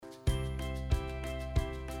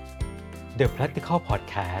The Practical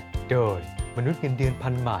Podcast โดยมนุษย์เงินเดือนพั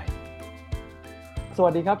นใหม่สวั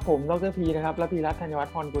สดีครับผมดร.พีนะครับและพีรัตน์ธัญวัฒ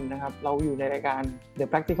น์พรกุลนะครับเราอยู่ในรายการ The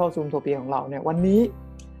Practical Zoomtopia ของเราเนี่ยวันนี้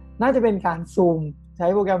น่าจะเป็นการซูมใช้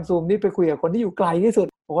โปรแกรมซูมนี่ไปคุยกับคนที่อยู่ไกลที่สุด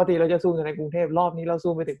ปกติเราจะซูมในกรุงเทพรอบนี้เราซู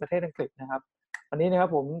มไปถึงประเทศอังกฤษนะครับวันนี้นะครับ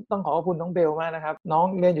ผมต้องขอบคุณน้องเบลมากนะครับน้อง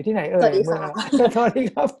เรียนอยู่ที่ไหนเอ่ย สวัสดีค่ะ สวัสดี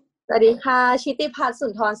ครับ สวัสดีค่ะชิติพัฒน์สุ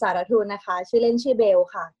นทรสารทูลนะคะชื่อเล่นชื่อเบล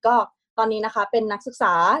ค่ะก็ตอนนี้นะคะเป็นนักศึกษ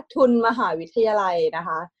าทุนมหาวิทยาลัยนะค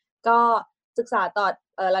ะก็ศึกษาต่อ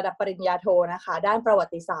ระดับปริญญาโทนะคะด้านประวั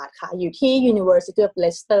ติศาสตร์ค่ะอยู่ที่ University of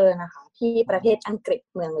Leicester นะคะที่ประเทศอังกฤษ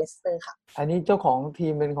เมืองเลสเตอร์ค่ะอันนี้เจ้าของที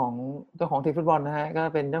มเป็นของเจ้าของทีมฟุตบอลนะฮะก็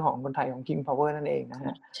เป็นเจ้าของคนไทยของ King Power นั่นเองนะฮ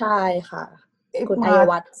ะใช่ค่ะคุณอัย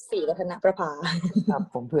วัฒน์ศรีวัฒนประภาครับ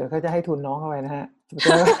ผมเผื่อเขาจะให้ทุนน้องเข้าไปนะฮะ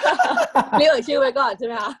นี่เอ่ยชื่อไว้ก่อนใช่ไ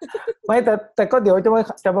หมคะไม่แต่ก็เดี๋ยวจ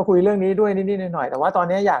ะมาคุยเรื่องนี้ด้วยนิดๆหน่อยๆแต่ว่าตอน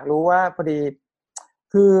นี้อยากรู้ว่าพอดี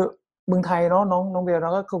คือเมืองไทยเนาะน้องเบลเนา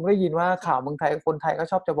ะก็คงได้ยินว่าข่าวเมืองไทยคนไทยก็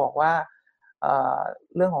ชอบจะบอกว่า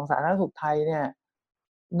เรื่องของสาธารณสุขไทยเนี่ย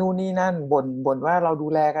นู่นนี่นั่นบ่นว่าเราดู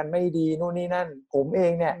แลกันไม่ดีนู่นนี่นั่นผมเอ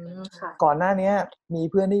งเนี่ยก่อนหน้านี้มี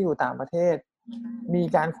เพื่อนที่อยู่ต่างประเทศมี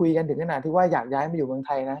การคุยกันถึงขนาดที่ว่าอยากย้ายมาอยู่เมืองไ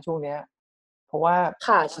ทยนะช่วงนี้เพราะว่า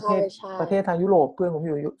ประเทศทางยุโรปเพื่อนผมอ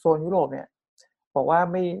ยู่โซนยุโรปเนี่ยบอกว่า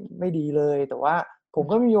ไม่ดีเลยแต่ว่าผม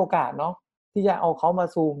ก็มีโอกาสเนาะที่จะเอาเขามา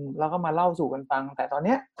ซูมแล้วก็มาเล่าสู่กันฟังแต่ตอนเ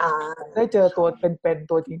นี้ยได้เจอตัวเป็น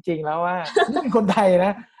ตัวจริงๆแล้วว่าเป็นคนไทยน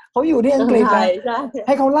ะเขาอยู่ที่อังกฤษนะใ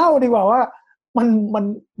ห้เขาเล่าดีกว่าว่า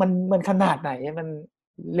มันขนาดไหนมัน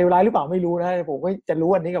เลวร้ายหรือเปล่าไม่รู้นะผมก็จะรู้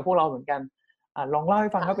อันนี้กับพวกเราเหมือนกันลองเล่าใ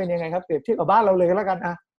ห้ฟังว่าเป็นยังไงครับเปรียบเทียบกับบ้านเราเลยก็แล้วกัน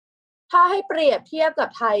ถ้าให้เปรียบเทียบกับ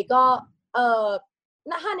ไทยก็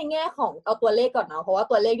ถ้าในแง่ของเอาตัวเลขก่อนเนาะเพราะว่า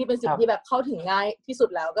ตัวเลขที่เป็นสิ่งที่แบบเข้าถึงง่ายที่สุด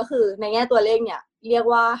แล้วก็คือในแง่ตัวเลขเนี่ยเรียก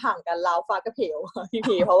ว่าห่างกันราวฟ้ากระเพว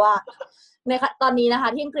พี่เพราะว่าในตอนนี้นะคะ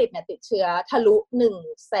ที่อังกฤษเนี่ยติดเชื้อทะลุ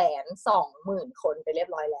 120,000 คนไปเรียบ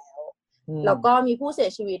ร้อยแล้วก็มีผู้เสีย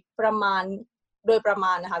ชีวิตโดยประม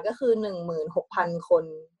าณนะคะก็คือ 16,000 คน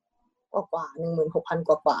กว่า 16,000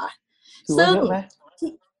 กว่าซึ่ง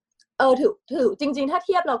ถือจริงๆถ้าเ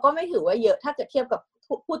ทียบเราก็ไม่ถือว่าเยอะถ้าเกิดเทียบกับ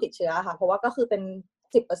ผู้ติดเชื้อค่ะเพราะว่าก็คือเป็น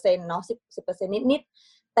 10% เนาะ 10% นิด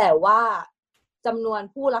ๆแต่ว่าจำนวน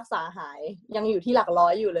ผู้รักษาหายยังอยู่ที่หลักร้อ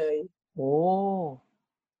ยอยู่เลยโอ้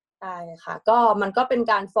ใช่ค่ะก็มันก็เป็น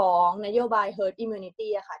การฟ้องนโยบาย herd immunity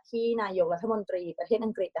อะค่ะที่นายกรัฐมนตรีประเทศอั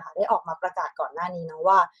งกฤษอะค่ะได้ออกมาประกาศก่อนหน้านี้นะ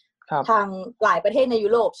ว่าทางหลายประเทศในยุ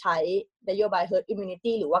โรปใช้นโยบาย herd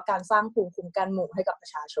immunity หรือว่าการสร้างภูมิคุ้มกันหมู่ให้กับปร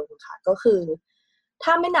ะชาชนค่ะก็คือ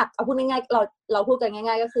ถ้าไม่หนักเอาพูดง่ายๆเราพูดกัน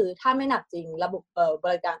ง่ายๆก็คือถ้าไม่หนักจริงระบบบ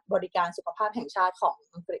ริการสุขภาพแห่งชาติของ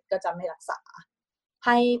อังกฤษก็จะไม่รักษาใ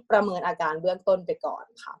ห้ประเมินอาการเบื้องต้นไปก่อน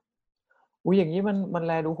ค่ะอย่างนี้มันแ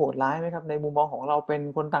ลดูโหดร้ายไหมครับในมุมมองของเราเป็น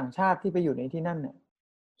คนต่างชาติที่ไปอยู่ในที่นั่นเนี่ย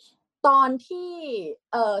ตอนที่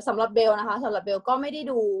สำหรับเบลนะคะสำหรับเบลก็ไม่ได้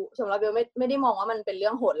ดูสำหรับเบลไม่ได้มองว่ามันเป็นเรื่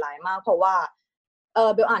องโหดร้ายมากเพราะว่า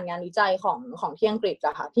เบลอ่านงานวิจัยของที่อังกฤษอ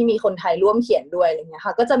ะค่ะที่มีคนไทยร่วมเขียนด้วยอะไรเงี้ยค่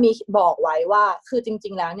ะก็จะมีบอกไว้ว่าคือจริ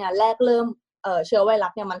งๆแล้วเนี่ยแรกเริ่มเชื้อไวรั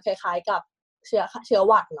สเนี่ยมันคล้ายๆกับเชื้อ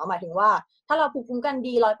หวัดเนาะหมายถึงว่าถ้าเราภูมิคุ้มกัน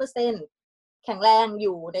ดี 100% แข็งแรงอ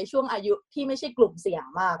ยู่ในช่วงอายุที่ไม่ใช่กลุ่มเสี่ยง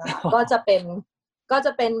มากอะก็จะเป็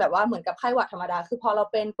นแบบว่าเหมือนกับไข้หวัดธรรมดาคือพอเรา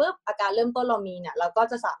เป็นปุ๊บอาการเริ่มต้นเรามีเนี่ยเราก็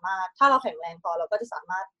จะสามารถถ้าเราแข็งแรงพอเราก็จะสา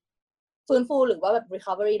มารถฟื้นฟูหรือว่าแบบ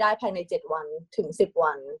recovery ได้ภายใน7 วันถึง10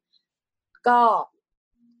 วันก็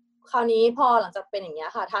คราวนี้พอหลังจากเป็นอย่างเงี้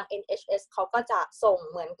ยค่ะทาง NHS เขาก็จะส่ง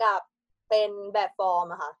เหมือนกับเป็นแบบฟอร์ม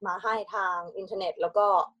อะค่ะมาให้ทางอินเทอร์เน็ตแล้วก็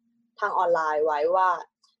ทางออนไลน์ไว้ว่า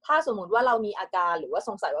ถ้าสมมุติว่าเรามีอาการหรือว่าส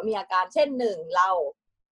งสัยว่ามีอาการเช่น1เรา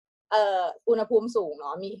อุณหภูมิสูงเน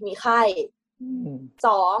าะมีไข้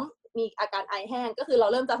2มีอาการไอแห้งก็คือเรา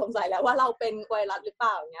เริ่มจะสงสัยแล้วว่าเราเป็นไวรัสหรือเป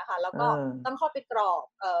ล่าเงี้ยค่ะแล้วก็ต้องเข้าไปกรอก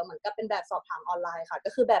เหมือนกับเป็นแบบสอบถามออนไลน์ค่ะก็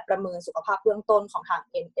คือแบบประเมินสุขภาพเบื้องต้นของทาง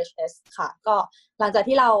NHS ค่ะก็หลังจาก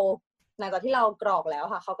ที่เรากรอกแล้ว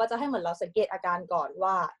ค่ะเขาก็จะให้เหมือนเราสังเกตอาการก่อน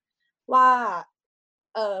ว่า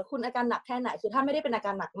คุณอาการหนักแค่ไหนคือถ้าไม่ได้เป็นอาก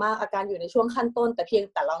ารหนักมากอาการอยู่ในช่วงขั้นต้นแต่เพียง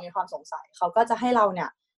แต่เรามีความสงสัยเขาก็จะให้เราเนี่ย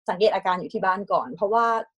สังเกตอาการอยู่ที่บ้านก่อนเพราะว่า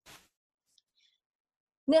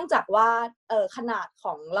เนื่องจากว่าขนาดข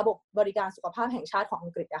องระบบบริการสุขภาพแห่งชาติของอั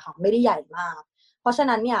งกฤษอะค่ะไม่ได้ใหญ่มากเพราะฉะ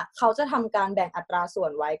นั้นเนี่ยเขาจะทำการแบ่งอัตราส่ว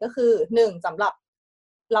นไว้ก็คือ1สำหรับ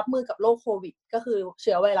รับมือกับโรคโควิดก็คือเ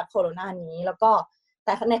ชื้อไวรัสโคโรนานี้แล้วก็แ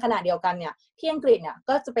ต่ในขณะเดียวกันเนี่ยที่อังกฤษเนี่ย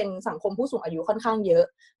ก็จะเป็นสังคมผู้สูงอายุค่อนข้างเยอะ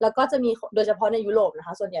แล้วก็จะมีโดยเฉพาะในยุโรปนะค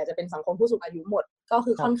ะส่วนใหญ่จะเป็นสังคมผู้สูงอายุหมดก็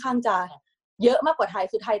คือค่อนข้างจะเยอะมากกว่าไทย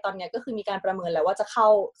คือไทยตอนนี้ก็คือมีการประเมินแล้วว่าจะเข้า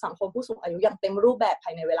สังคมผู้สูงอายุอย่างเต็มรูปแบบภา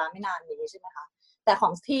ยในเวลาไม่นานนี้ใช่ไหมคะแต่ขอ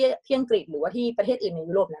งที่อังกฤษหรือว่าที่ประเทศอื่นใน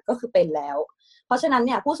ยุโรปเนี่ยก็คือเป็นแล้วเพราะฉะนั้นเ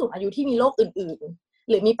นี่ยผู้สูงอายุที่มีโรคอื่น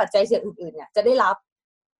หรือมีปัจจัยเสี่ยงอื่นๆเนี่ยจะได้รับ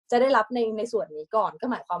ในส่วนนี้ก่อนก็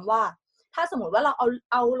หมายความว่าถ้าสมมติว่าเรา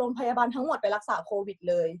เอาโรงพยาบาลทั้งหมดไปรักษาโควิด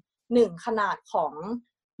เลย1ขนาดของ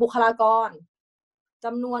บุคลากรจ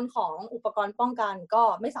ำนวนของอุปกรณ์ป้องกันก็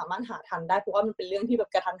ไม่สามารถหาทันได้เพราะว่ามันเป็นเรื่องที่แบบ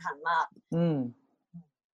กระทันหันมาก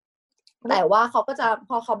แต่ว่าเขาก็จะ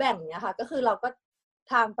พอเขาแบ่งอย่างเงี้ยค่ะก็คือเราก็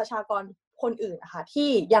ทางประชากรคนอื่นนะคะที่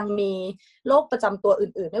ยังมีโรคประจำตัว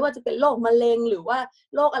อื่นๆไม่ว่าจะเป็นโรคมะเร็งหรือว่า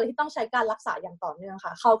โรคอะไรที่ต้องใช้การรักษาอย่างต่อเนื่องค่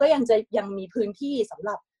ะเขาก็ยังมีพื้นที่สำห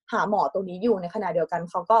รับหาหมอตรงนี้อยู่ในขณะเดียวกัน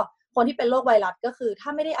เขาก็คนที่เป็นโรคไวรัสก็คือถ้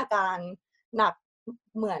าไม่ได้อาการหนัก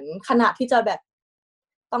เหมือนขนาดที่จะแบบ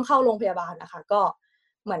ต้องเข้าโรงพยาบาลนะคะก็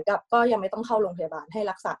เหมือนกับก็ยังไม่ต้องเข้าโรงพยาบาลให้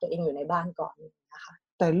รักษาตัวเองอยู่ในบ้านก่อนนะคะ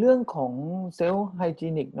แต่เรื่องของเซลฟ์ไฮจี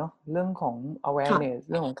นิกเนาะเรื่องของ awareness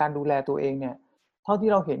เรื่องของการดูแลตัวเองเนี่ยเท่าที่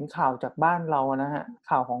เราเห็นข่าวจากบ้านเรานะฮะ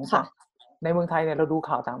ข่าวของในเมืองไทยเนี่ยเราดู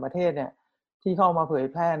ข่าวต่างประเทศเนี่ยที่เข้ามาเผย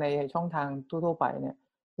แพร่ในช่องทางทั่วๆไปเนี่ย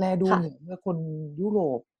แลดูเหมือนว่าคนยุโร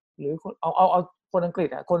ปหรือเอาคนอังกฤษ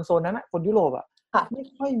อ่ะคนโซนนั้นอ่ะคนยุโรปอ่ะไม่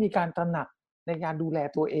ค่อยมีการตระหนักในการดูแล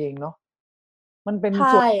ตัวเองเนาะมันเป็น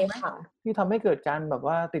ส่วนที่ทำให้เกิดการแบบ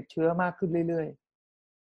ว่าติดเชื้อมากขึ้นเรื่อย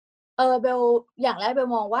ๆเบลอย่างแรกเบล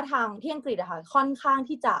มองว่าทางที่อังกฤษอะค่ะค่อนข้าง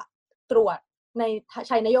ที่จะตรวจในใ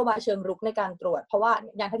ช้นโยบายเชิงรุกในการตรวจเพราะว่า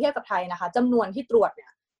อย่างถ้าเทียบกับไทยนะคะจำนวนที่ตรวจเนี่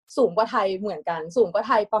ยสูงกว่าไทยเหมือนกันสูงกว่าไ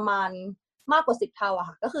ทยประมาณมากกว่า10 เท่าอะ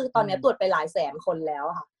ค่ะก็คือตอนนี้ตรวจไปหลายแสนคนแล้ว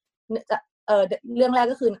ค่ะเรื่องแรก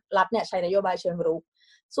ก็คือรัฐเนี่ยใช้นโยบายเชิงรุก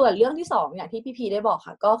ส่วนเรื่องที่2อย่างที่พี่พีได้บอก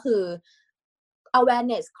ค่ะก็คือ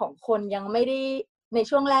awareness ของคนยังไม่ได้ใน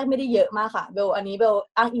ช่วงแรกไม่ได้เยอะมากค่ะเบลอันนี้เบล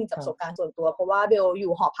อ้างอิงจากประสบการณ์ส่วนตัวเพราะว่าเบลอ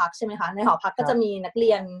ยู่หอพักใช่ไหมคะในหอพักก็จะมีนักเรี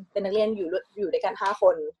ยนเป็นนักเรียนอยู่ด้วยกัน5 ค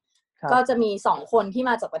นก็จะมี2 คนที่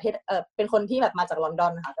มาจากประเทศเป็นคนที่แบบมาจากลอนดอ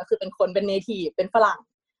นค่ะก็คือเป็นคนเป็นเนทีฟเป็นฝรั่ง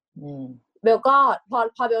เบลก็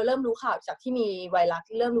พอเบลเริ่มรู้ข่าวจากที่มีไวรัส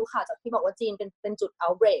เริ่มรู้ข่าวจากที่บอกว่าจีนเป็นจุด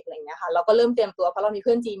outbreak อะไรอย่างเงี้ยค่ะเราก็เริ่มเตรียมตัวเพราะเรามีเ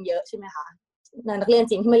พื่อนจีนเยอะใช่ไหมคะนักเรียน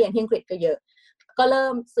จีนที่มาเรียนที่อังกฤษก็เยอะก็เริ่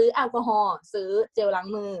มซื้อแอลกอฮอล์ซื้อเจลล้าง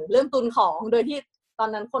มือเริ่มตุนของโดยที่ตอน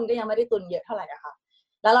นั้นคนก็ยังไม่ได้ตุนเยอะเท่าไหร่อะค่ะ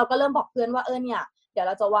แล้วเราก็เริ่มบอกเพื่อนว่าเนี่ยเดี๋ยวเ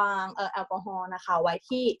ราจะวางแอลกอฮอล์นะคะไว้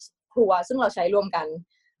ที่ครัวซึ่งเราใช้รวมกัน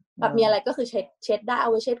แบบมีอะไรก็คือเช็ดได้เอา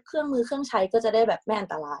ไว้เช็ดเครื่องมือเครื่องใช้ก็จะได้แบบไม่อัน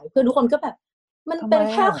ตรายเพื่อนทุกคนก็แบบมันเป็น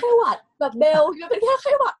แค่ไข้หวัดแบบเบลมันเป็นแค่ไ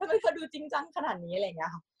ข้หวัดทำไมเธอดูจริงจังขนาดนี้อะไรอย่างเงี้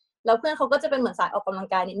ยค่ะแล้วเพื่อนเขาก็จะเป็นเหมือนสายออกกำลัง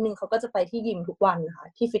กายนิดนึงเขาก็จะไปที่ยิมทุกวันค่ะ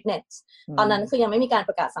ที่ฟิตเนสตอนนั้นคือยังไม่มีการป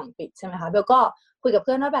ระกาศสั่งปิดใช่ไหมคะเบลก็คุยกับเ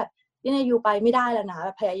พื่อนว่าแบบนี่ยูไปไม่ได้แล้วนะแบ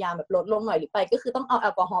บพยายามแบบลดลงหน่อยหรือไปก็คือต้องเอาแอ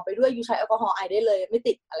ลกอฮอล์ไปด้วยยูใช้แอลกอฮอล์ไอได้เลยไม่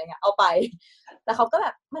ติดอะไรเงี้ยเอาไปแต่เขาก็แบ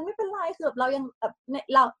บมันไม่เป็นไรคือแบบเรายังแบบ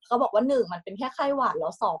เราเขาบอกว่า1มันเป็นแค่ไข้หวัดแล้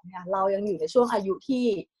ว2เนี่ยเรายังอยู่ในช่วงอายุที่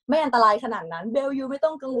ไม่อันตรายขนาดนั้นเบลยูไม่ต้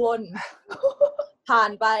องกังวล ผ่าน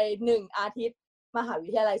ไป1 อาทิตย์มหาวิ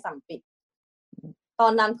ทยาลัยสั่งปิดตอ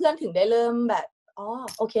นนั้นเพื่อนถึงได้เริ่มแบบ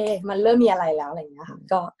โอเคมันเริ่มมีอะไรแล้วอะไรเงี้ยค่ะ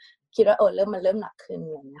ก็คิดว่ามันเริ่มหนักขึ้น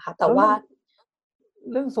อะไรเงี้ยค่ะแต่ว่า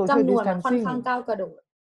เรื่อง social distancing ค่อนข้างก้าวกระโดด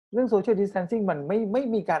เรื่อง social distancing มันไม่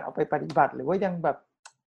มีการเอาไปปฏิบัติหรือว่ายังแบบ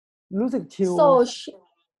รู้สึกชิล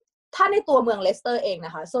ถ้าในตัวเมืองเลสเตอร์เองน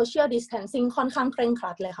ะคะ social distancing ค่อนข้างเคร่งค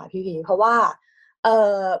รัดเลยค่ะพี่เพราะว่า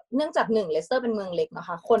เนื่องจาก1เลสเตอร์เป็นเมืองเล็กนะค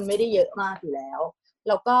ะคนไม่ได้เยอะมากอยู่แล้วแ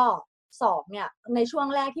ล้วก็2เนี่ยในช่วง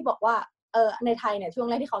แรกที่บอกว่าในไทยเนี่ยช่วง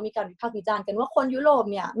แรกที่เขามีการวิพากษ์วิจารณ์กันว่าคนยุโรป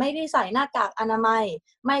เนี่ยไม่ได้ใส่หน้ากากอนามัย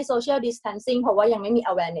ไม่ social distancing เพราะว่ายังไม่มี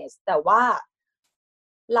awareness แต่ว่า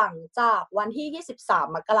หลังจากวันที่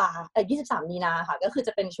23 มีนาค่ะก็คือจ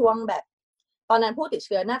ะเป็นช่วงแบบตอนนั้นผู้ติดเ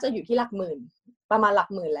ชื้อน่าจะอยู่ที่หลักหมื่นประมาณหลัก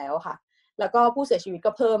หมื่นแล้วค่ะแล้วก็ผู้เสียชีวิต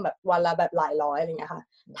ก็เพิ่มแบบวันละแบบหลายร้อยอะไรเงี้ยค่ะ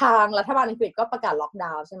ทางรัฐบาลอังกฤษก็ประกาศล็อกด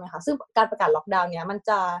าวน์ใช่ไหมคะซึ่งการประกาศล็อกดาวน์เนี้ยมัน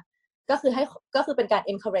จะก็คือเป็นการ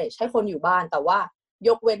encourage ให้คนอยู่บ้านแต่ว่าย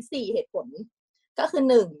กเว้น4 เหตุผลก็คือ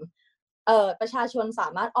1ประชาชนสา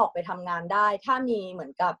มารถออกไปทำงานได้ถ้ามีเหมื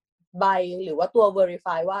อนกับใบหรือว่าตัว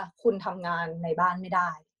verify ว่าคุณทำงานในบ้านไม่ได้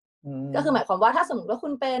ก็คือหมายความว่าถ้าสมมติว่าคุ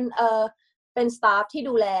ณเป็น staff ที่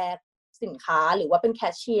ดูแลสินค้าหรือว่าเป็นแค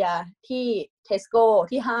ชเชียร์ที่ Tesco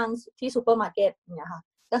ที่ห้างที่ซูเปอร์มาร์เก็ตอย่างเงี้ยค่ะ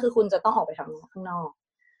ก็คือคุณจะต้องออกไปทำงานข้างนอก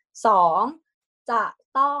2จะ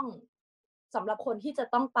ต้องสำหรับคนที่จะ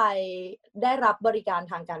ต้องไปได้รับบริการ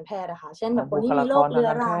ทางการแพทย์นะคะเช่นแบบคนที่มีโรคเรื้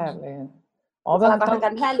อรังบุคลากรทางก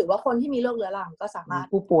ารแพทย์หรือว่าคนที่มีโรคเรื้อรังก็สามารถ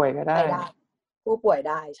ผู้ป่วยก็ได้ผู้ป่วย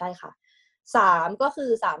ได้ใช่ค่ะ3ก็คือ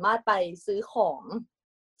สามารถไปซื้อของ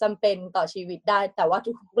จำเป็นต่อชีวิตได้แต่ว่า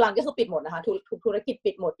ทุกร้านก็คือปิดหมดนะคะทุกธุรกิจ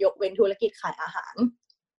ปิดหมดยกเว้นธุรกิจขายอาหาร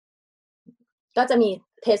ก็จะมี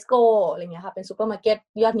Tesco อะไรเงี้ยค่ะเป็นซูเปอร์มาร์เก็ต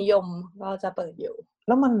ยอดนิยมก็จะเปิดอยู่แ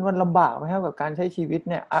ล้วมันลำบากไหมครับกับการใช้ชีวิต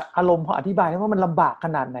เนี่ยอารมณ์พออธิบายได้ว่ามันลำบากข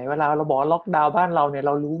นาดไหนเวลาเราบอกล็อกดาวน์บ้านเราเนี่ยเ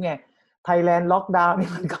รารู้ไง ไทยแลนด์ล็อกดาวน์นี่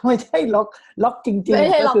มันก็ไม่ใช่ล็อกจริงไม่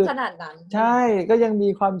ๆใช่ล็อกก็คือขนาดนั้นใช่ก็ยังมี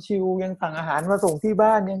ความชิลยังสั่งอาหารมาส่งที่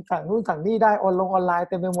บ้านยังสั่งนู่นสั่งนี่ได้ออนไลน์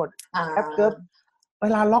เต็มไปหมดแอปเกิร์ฟเว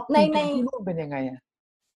ลาล็อกจริงๆที่นู่นเป็นยังไงอ่ะ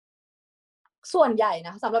ส่วนใหญ่น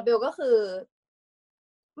ะสำหรับเบลก็คือ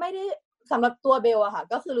ไม่ได้สำหรับตัวเบลอะค่ะ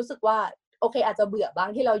ก็คือรู้สึกว่าโอเคอาจจะเบื่อบ้าง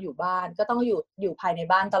ที่เราอยู่บ้านก็ต้องอยู่ภายใน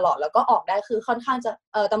บ้านตลอดแล้วก็ออกได้คือค่อนข้างจะ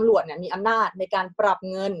ตำรวจเนี่ยมีอำนาจในการปรับ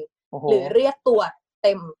เงินหรือเรียกตรวจเ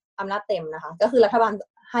ต็มอำนาจเต็มนะคะก็คือรัฐบาล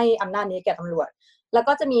ให้อำนาจนี้แก่ตำรวจแล้ว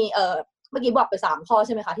ก็จะมีเมื่อกี้บอกไป3ข้อใ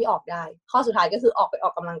ช่ไหมคะที่ออกได้ข้อสุดท้ายก็คือออกไปอ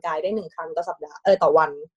อกกำลังกายได้1 ครั้งต่อสัปดาห์ต่อวั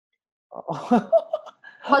น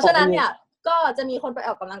เพราะฉะนั้นเนี่ยก็จะมีคนไปอ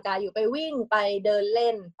อกกำลังกายอยู่ไปวิ่งไปเดินเ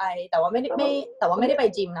ล่นไปแต่ว่าไม่ได้ไป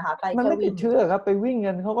จิมนะคะไปมันแค่ไม่ติวิ่งดเชื้อครับไปวิ่ง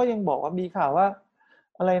กันเขาก็ยังบอกว่ามีข่าวว่า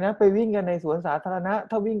อะไรนะไปวิ่งกันในสวนสาธารณะ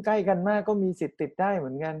ถ้าวิ่งใกล้กันมากก็มีสิทธิ์ติดได้เห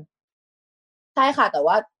มือนกันใช่ค่ะแต่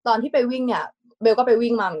ว่าตอนที่ไปวิ่งเนี่ยเบลก็ไป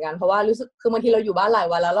วิ่งมาเหมือนกันเพราะว่ารู้สึกคือบางทีเราอยู่บ้านหลาย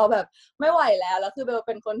วันแล้วเราแบบไม่ไหวแล้วคือเบลเ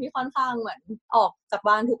ป็นคนที่ค่อนข้างเหมือนออกจาก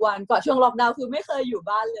บ้านทุกวันก่อนช่วงล็อกดาวน์คือไม่เคยอยู่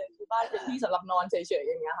บ้านเลยคือบ้านเป็นที่สำหรับนอนเฉยๆ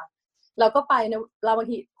อย่างเงี้ยค่ะเราก็ไปเราบาง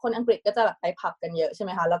ทีคนอังกฤษก็จะแบบไปผับกันเยอะใช่ไห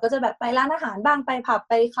มคะเราก็จะแบบไปร้านอาหารบ้างไปผับ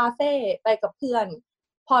ไปคาเฟ่ไปกับเพื่อน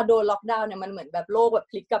พอโดนล็อกดาวน์เนี่ยมันเหมือนแบบโลกแบบ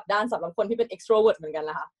พลิกกลับด้านสำหรับคนที่เป็น extrovert เหมือนกัน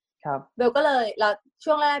นะคะครับเบลก็เลยแล้ว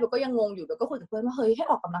ช่วงแรกเบลก็ยังงงอยู่เบลก็คุยกับเพื่อนว่าเฮ้ยให้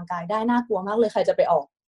ออกกำลังกายได้น่ากลัวมากเลยใครจะไปออก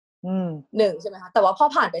1ใช่ไหมคะแต่ว่าพอ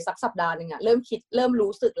ผ่านไปสักสัปดาห์นึงอะเริ่ม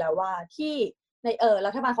รู้สึกแล้วว่าที่ใน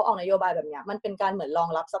รัฐบาลเขาออกนโยบายแบบเนี้ยมันเป็นการเหมือนรอง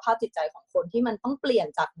รับสภาพจิตใจของคนที่มันต้องเปลี่ยน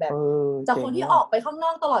จากแบบจากคนที่ออกไปข้างน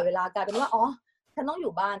อกตลอดเวลากลายเป็นว่าอ๋อฉันต้องอ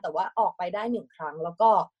ยู่บ้านแต่ว่าออกไปได้1 ครั้งแล้วก็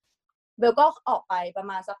เบลก็ออกไปประ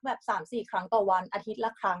มาณสักแบบ 3-4 ครั้งต่อวันอาทิตย์ล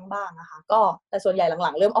ะครั้งบ้างนะคะก็แต่ส่วนใหญ่ห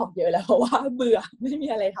ลังๆเริ่มออกเยอะแล้วเพราะว่าเบื่อไม่มี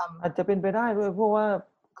อะไรทำอาจจะเป็นไปได้ด้วยเพราะว่า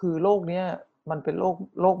คือโรคเนี้ยมันเป็น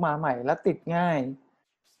โรคมาใหม่และติดง่าย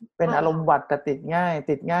เป็นอารมณ์หวัดแต่ติดง่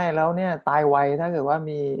ายแล้วเนี่ยตายไวถ้าเกิดว่า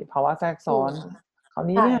มีภาวะแทรกซ้อนคราว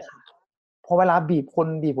นี้เนี่ยพอเวลาบีบ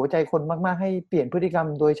หัวใจคนมากๆให้เปลี่ยนพฤติกรรม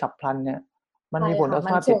โดยฉับพลันเนี่ยมันมีผลต่อส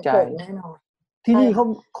ภาพจิตใจที่นี่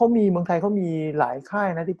เขามีเมืองไทยเขามีหลายค่าย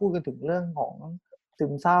นะที่พูดกันถึงเรื่องของซึ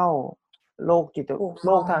มเศร้าโร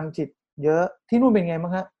คทางจิตเยอะที่นู่นเป็นไงบ้า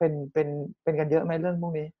งฮะเป็นกันเยอะไหมเรื่องพว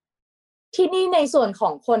กนี้ที่นี่ในส่วนขอ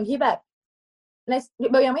งคนที่แบบใน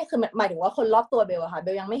เบลยังไม่คือหมายถึงว่าคนรอบตัวเบลอะค่ะเบ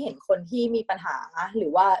ลยังไม่เห็นคนที่มีปัญหาหรื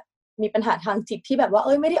อว่ามีปัญหาทางจิตที่แบบว่า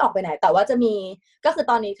ไม่ได้ออกไปไหนแต่ว่าจะมีก็คือ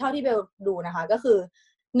ตอนนี้เท่าที่เบลดูนะคะก็คือ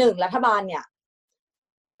1รัฐบาลเนี่ย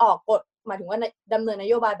ออกกฎหมายถึงว่าดำเนินน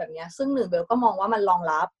โยบายแบบนี้ซึ่ง1เบลก็มองว่ามันรอง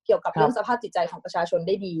รับเกี่ยวกับเรื่องสภาพจิตใจของประชาชนไ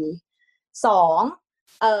ด้ดี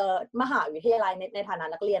2มหาวิทยาลัยในฐานะ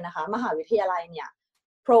นักเรียนนะคะมหาวิทยาลัยเนี่ย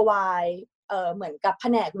provide เหมือนกับแผ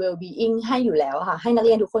นก well-being ให้อยู่แล้วค่ะให้นักเ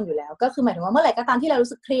รียนทุกคนอยู่แล้วก็คือหมายถึงว่าเมื่อไหร่ก็ตามที่เรา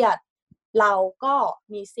รู้สึกเครียดเราก็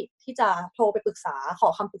มีสิทธิ์ที่จะโทรไปปรึกษาขอ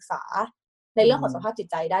คำปรึกษาในเรื่องของสภาพจิต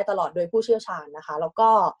ใจได้ตลอดโดยผู้เชี่ยวชาญนะคะแล้วก็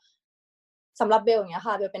สำหรับเบลอย่างเงี้ย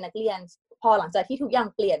ค่ะเบลเป็นนักเรียนพอหลังจากที่ทุกอย่าง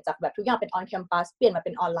เปลี่ยนจากแบบทุกอย่างเป็น on campus เปลี่ยนมาเ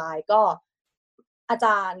ป็นออนไลน์ก็อาจ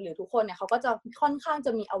ารย์หรือทุกคนเนี่ยเขาก็จะค่อนข้างจ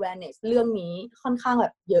ะมี awareness เรื่องนี้ค่อนข้างแบ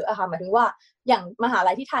บเยอะอะค่ะหมายถึงว่าอย่างมหา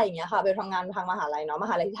ลัยที่ไทยอย่างเงี้ยค่ะเบลทำงานทางมหาลัยเนาะม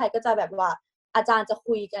หาลัยที่ไทยก็จะแบบว่าอาจารย์จะ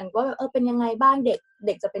คุยกันว่าเป็นยังไงบ้างเ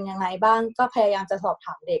ด็กจะเป็นยังไงบ้างก็พยายามจะสอบถ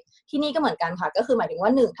ามเด็กที่นี่ก็เหมือนกันค่ะก็คือหมายถึงว่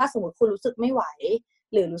า1ถ้าสมมติคุณรู้สึกไม่ไหว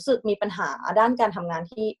หรือรู้สึกมีปัญหาด้านการทำงาน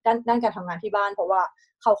ที่ด้านการทำงานที่บ้านเพราะว่า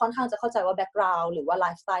เขาค่อนข้างจะเข้าใจว่าแบ็คกราวด์หรือว่าไล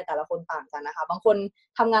ฟ์สไตล์แต่ละคนต่างกันนะคะบางคน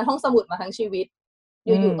ทำงานห้องสมุดมาทั้งชีวิตอ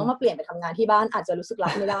ยู่ๆต้องมาเปลี่ยนไปทำงานที่บ้านอาจจะรู้สึกรั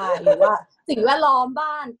บไม่ได้หรือว่าสิ่งแวดล้อม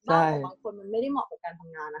บ้านของบางคนมันไม่ได้เหมาะกับการท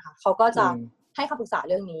ำงานนะคะเขาก็จะให้คำปรึกษา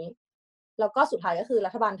เรื่องนี้แล้วก็สุดท้ายก็คือรั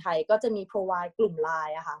ฐบาลไทยก็จะมี provide กลุ่มไล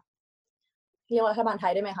น์อะค่ะเรียกว่ารัฐบาลไท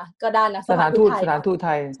ยได้ไหมคะก็ได้นะสถานทูตไท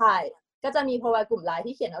ยใช่ก็จะมี provide กลุ่มไลน์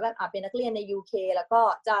ที่เขียนว่าแบบเป็นนักเรียนใน UK แล้วก็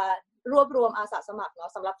จะรวบรวมอาสาสมัครเนา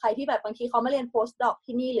ะสำหรับใครที่แบบบางทีเขามาเรียน post doc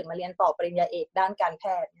ที่นี่หรือมาเรียนต่อปริญญาเอกด้านการแพ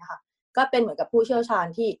ทย์เนี่ยค่ะก็เป็นเหมือนกับผู้เชี่ยวชาญ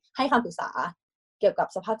ที่ให้คำปรึกษาเกี่ยวกับ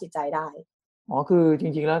สภาพจิตใจได้คือจ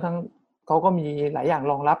ริงๆแล้วทั้งเขาก็มีหลายอย่าง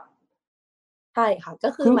รองรับใช่ค่ะก็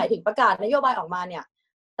คือหมายถึงประกาศนโยบายออกมาเนี่ย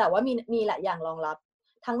แต่ว่ามีหลายอย่างรองรับ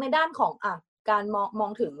ทั้งในด้านของการมอ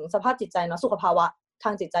งถึงสภาพจิตใจเนาะสุขภาวะทา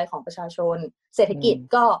งจิตใจของประชาชนเศรษฐกิจ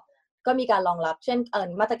ก็มีการรองรับเช่น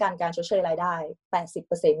มาตรการการชดเชยรายได้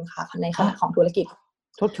 80% ค่ะในขณะของธุรกิจ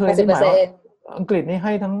ชดเชยนี่หมายว่าอังกฤษนี่ใ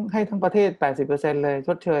ห้ทั้งประเทศ 80% เลยช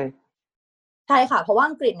ดเชยใช่ค่ะเพราะว่า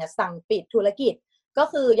อังกฤษเนี่ยสั่งปิดธุรกิจก็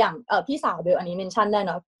คืออย่างพี่สาวเบลอันนี้เมนชั่นได้เ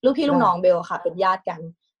นาะลูกพี่ลูกน้องเบลค่ะเป็นญาติกัน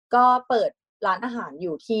ก็เปิดร้านอาหารอ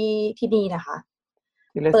ยู่ที่นี่นะคะ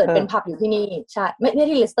เปิดเป็นผับอยู่ที่นี่ใช่ไม่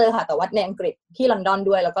ที่เลสเตอร์ค่ะแต่ว่าในอังกฤษที่ลอนดอน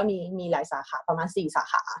ด้วยแล้วก็มีหลายสาขาประมาณ4 สา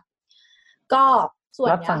ขาก็ส่วน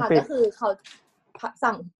นี้ค่ะก็คือเขา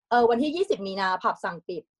สั่งวันที่20 มีนาผับสั่ง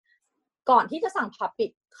ปิด ก่อนที่จะสั่งผับปิ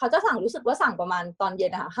ดเขาจะสั่งรู้สึกว่าสั่งประมาณตอนเย็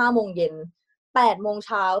นนะคะ5 โมงเย็น8 โมงเ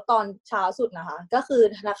ช้าตอนเช้าสุดนะคะก็คือ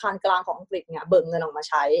ธนาคารกลางของอังกฤษเนี่ยเบิกเงินออกมา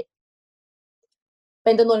ใช้เ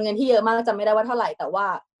ป็นจำนวนเงินที่เยอะมากจำไม่ได้ว่าเท่าไหร่แต่ว่า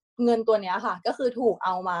เงินตัวเนี้ยค่ะก็คือถูกเอ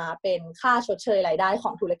ามาเป็นค่าชดเชยรายได้ข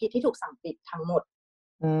องธุรกิจที่ถูกสั่งปิดทั้งหมด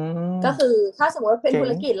ก็คือถ้าสมมติว่าเป็นธุ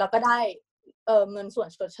รกิจเราก็ได้เงินส่วน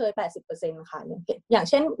ชดเชย 80% ค่ะอย่าง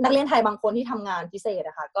เช่นนักเรียนไทยบางคนที่ทำงานพิเศษ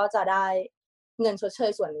นะคะก็จะได้เงินชดเช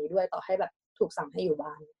ยส่วนนี้ด้วยต่อให้แบบถูกสั่งให้อยู่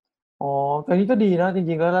บ้านอ๋อตอนนี้ก็ดีนะจ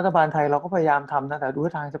ริงๆแล้วรัฐบาลไทยเราก็พยายามทำนะแต่ดู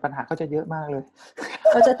ทางจะปัญหาก็จะเยอะมากเลย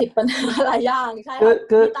ก็จะติดปัญหาหลายอย่างใช่ค่ะ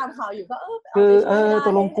ที่ตามข่าวอยู่ก็เอาใจช่วยไม่ได้ต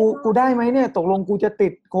กลงกูได้ไหมเนี่ยตกลงกูจะติ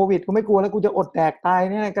ดโควิดกูไม่กลัวแล้วกูจะอดแดกตาย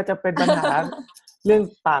เนี่ยก็จะเป็นปัญหา เรื่อง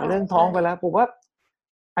ปากเรื่องท้องไปแล้วผมว่า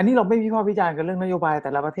อันนี้เราไม่วิพากษ์วิจารณ์กันเรื่องนโยบายแ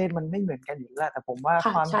ต่ละประเทศมันไม่เหมือนกันอยู่แล้วแต่ผมว่า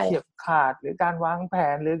ความเฉียบขาดหรือการวางแผ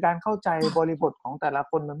นหรือการเข้าใจบริบทของแต่ละ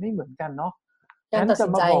คนมันไม่เหมือนกันเนาะงั้นจะ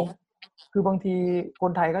มาบอกคือบางทีค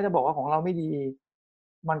นไทยก็จะบอกว่าของเราไม่ดี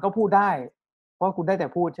มันก็พูดได้เพราะคุณได้แต่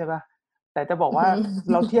พูดใช่ปะแต่จะบอกว่า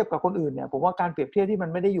เราเทียบกับคนอื่นเนี่ยผมว่าการเปรียบเทียบที่มัน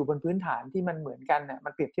ไม่ได้อยู่บนพื้นฐานที่มันเหมือนกันเนี่ยมั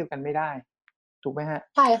นเปรียบเทียบกันไม่ได้ถูกไหมฮะ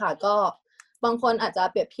ใช่ค่ะก็บางคนอาจจะ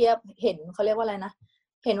เปรียบเทียบเห็นเขาเรียกว่าอะไรนะ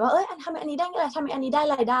เห็นว่าทำอันนี้ได้อะไรทำอันนี้ได้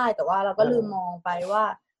รายได้แต่ว่าเราก็ลืมมองไปว่า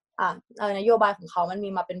นโยบายของเขามันมี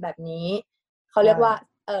มาเป็นแบบนี้เขาเรียกว่า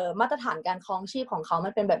มาตรฐานการครองชีพของเขามั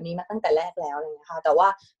นเป็นแบบนี้มาตั้งแต่แรกแล้วอะไรอย่างเงี้ยค่ะแต่ว่า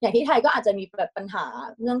อย่างที่ไทยก็อาจจะมีแบบปัญหา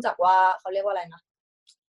เนื่องจากว่าเขาเรียกว่าอะไรนะ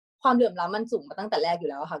ความเหลื่อมล้ำมันสูงมาตั้งแต่แรกอยู่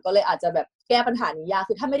แล้วค่ะก็เลยอาจจะแบบแก้ปัญหานี้ยาก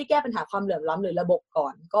คือถ้าไม่ได้แก้ปัญหาความเหลื่อมล้ำหรือระบบก่อ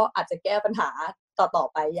นก็อาจจะแก้ปัญหาต่อ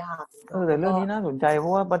ไปยากแต่เรื่องนี้น่าสนใจเพรา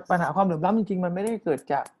ะว่าปัญหาความเหลื่อมล้ำจริงๆมันไม่ได้เกิด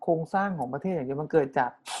จากโครงสร้างของประเทศอย่างเดียวมันเกิดจาก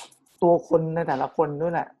ตัวคนในแต่ละคนด้ว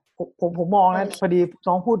ยแหละผมมองนะพอดี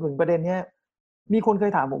น้องพูดถึงประเด็นเนี้ยมีคนเค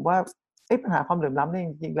ยถามผมว่าปัญหาความเหลื่อมล้ำเนี่ย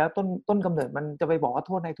จริงๆแล้วต้นกำเนิดมันจะไปบอกว่าโ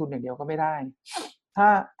ทษนายทุนอย่างเดียวก็ไม่ได้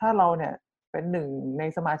ถ้าเราเนี่ยเป็นหนึ่งใน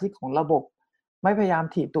สมาชิกของระบบไม่พยายาม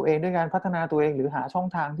ถีบตัวเองด้วยการพัฒนาตัวเองหรือหาช่อง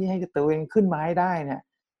ทางที่ให้ตัวเองขึ้นมาให้ได้เนี่ย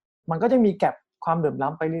มันก็จะมีแก็ปความเหลื่อมล้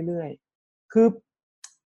ำไปเรื่อยๆคือ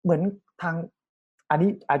เหมือนทางอันนี้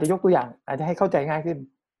อาจจะยกตัวอย่างอาจจะให้เข้าใจง่ายขึ้น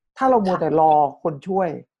ถ้าเรามัวแต่รอคนช่วย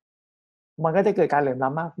มันก็จะเกิดการเหลื่อมล้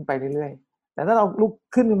ำมากขึ้นไปเรื่อยๆแต่ถ้าเราลุก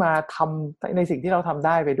ขึ้นมาทำในสิ่งที่เราทำไ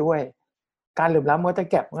ด้ไปด้วยการเหลื่อมล้ำมันก็จะ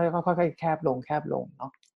แก็บมันก็ค่อยๆแคบลงเนา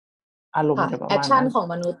ะอารมณ์จะประมาณนั้นแอคชั่นของ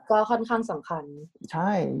มนุษย์ก็ค่อนข้างสำคัญใช่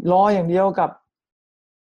รออย่างเดียวกับ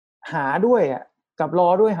หาด้วยกับรอ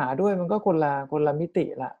ด้วยหาด้วยมันก็คนละมิติ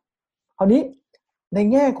ละคราวนี้ใน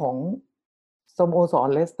แง่ของสโมสร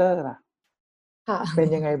เลสเตอร์ล่ะเป็น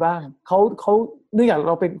ยังไงบ้างเขาเนื่องจากเ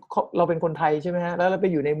ราเป็นคนไทยใช่ไหมฮะแล้วเราไป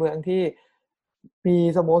อยู่ในเมืองที่มี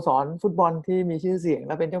สโมสรฟุตบอลที่มีชื่อเสียงแ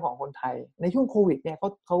ละเป็นเจ้าของคนไทยในช่วงโควิดเนี่ย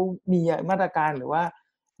เขามีมาตรการหรือว่า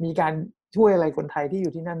มีการช่วยอะไรคนไทยที่อ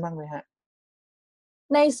ยู่ที่นั่นบ้างไหมฮะ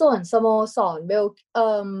ในส่วนสโมสรเ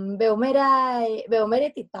บลไม่ได้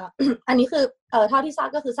ติดตาม อันนี้คือเท่าที่ทราบ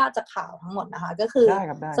ก็คือทราบจากข่าวทั้งหมดนะคะก็คือ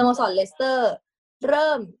สโมสรเลสเตอร์เ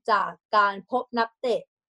ริ่มจากการพบนักเตะ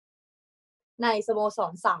ในสโมส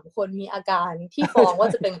ร3 คนมีอาการที่ฟ้องว่า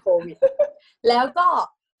จะเป็นโควิดแล้วก็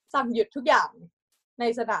สั่งหยุดทุกอย่างใน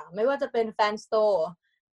สนามไม่ว่าจะเป็นแฟนสโตร์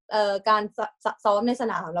การซ้อมในส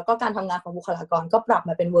นามแล้วก็การทำงานของบุคลากรก็ปรับ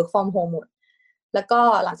มาเป็น work from home หมดแล้วก็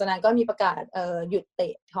หลังจากนั้นก็มีประกาศหยุดเต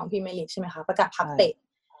ะของพรีเมียร์ลีกใช่ไหมคะประกาศพักเตะ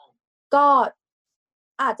ก็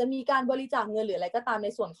อาจจะมีการบริจาคเงินหรืออะไรก็ตามใน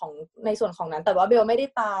ส่วนของนั้นแต่ว่าเบลไม่ได้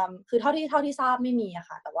ตามคือเท่าที่ทราบไม่มีอะ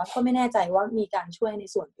ค่ะแต่ว่าก็ไม่แน่ใจว่ามีการช่วยใน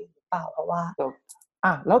ส่วนอื่นหรือเปล่าเพราะว่า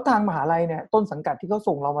แล้วทางมหาลัยเนี่ยต้นสังกัดที่เขา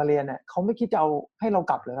ส่งเรามาเรียนเนี่ยเขาไม่คิดจะเอาให้เรา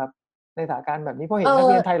กลับเลยครับในสถานการณ์แบบนี้เพราะเห็นนัก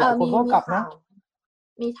เรียนไทยหลายคนก็กลับนะ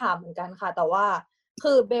มีถามเหมือนกันค่ะแต่ว่า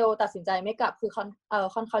คือเบลตัดสินใจไม่กลับคือเ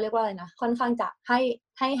ขาเรียกว่าอะไรนะค่อนข้างจะใ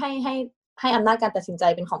ห้อำนาจการตัดสินใจ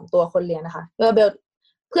เป็นของตัวคนเรียนนะคะเพื่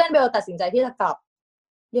อนเบลตัดสินใจที่จะกลับ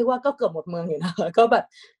เรียกว่าก็เกือบหมดเมืองอยู่นะคะก็แบบ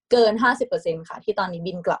เกิน 50% ค่ะที่ตอนนี้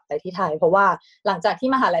บินกลับไปที่ไทยเพราะว่าหลังจากที่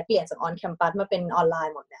มหาลัยเปลี่ยนจากออนแคมปัสมาเป็นออนไล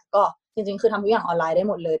น์หมดเนี่ยก็จริงๆคือทำทุกอย่างออนไลน์ได้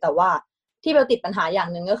หมดเลยแต่ว่าที่เบลติดปัญหาอย่าง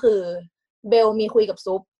นึงก็คือเบลมีคุยกับ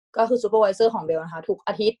ซุปก็คือซูเปอร์ไวเซอร์ของเบลนะคะทุก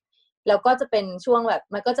อาทิตย์แล้วก็จะเป็นช่วงแบบ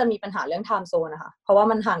มันก็จะมีปัญหาเรื่องไทม์โซนนะคะเพราะว่า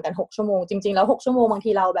มันห่างกัน6 ชั่วโมงจริงๆแล้ว6 ชั่วโมงบาง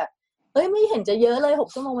ทีเราแบบไม่เห็นจะเยอะเลย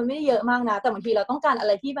6 ชั่วโมงมันไม่ได้เยอะมากนะแต่บางทีเราต้องการอะไ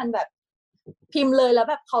รที่มันแบบพิมพ์เลยแล้ว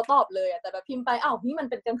แบบเขาตอบเลยแต่แบบพิมพ์ไปนี่มัน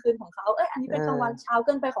เป็นกลางคืนของเขาอันนี้เป็นกลางวันเช้าเ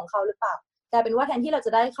กินไปของเขาหรือเปล่ากลายเป็นว่าแทนที่เราจ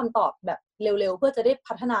ะได้คำตอบแบบเร็วๆเพื่อจะได้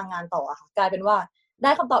พัฒนางานต่อค่ะกลายเป็นว่าไ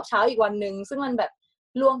ด้คำตอบเช้าอีกวันนึงซึ่งมันแบบ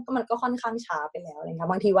ล่วงมันก็ค่อนข้างช้าไปแล้วอะไรเงี้ย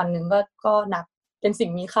บางทีวันนึงก็นับเป็นสิ่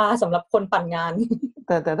งมีค่าสำหรับคนปั่นงานแ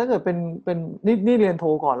ต่ถ้าเกิดเป็นนี่เรียนโท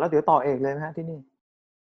ก่อนแล้วเดี๋ยวต่อเอกเลยนะฮะที่นี่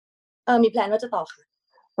มีแพลนว่าจะต่อค่ะ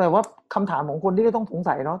แต่ว่าคำถามของคนที่ก็ต้องสง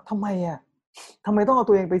สัยเนาะทำไม ทำไมต้องเอา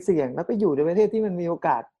ตัวเองไปเสี่ยงแล้วไปอยู่ในประเทศที่มันมีโอก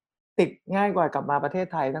าสติดง่ายกว่ากลับมาประเทศ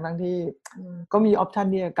ไทยทั้งที่ก็มีออปชัน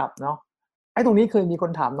ที่จะกลับเนาะไอ้ตรงนี้เคยมีค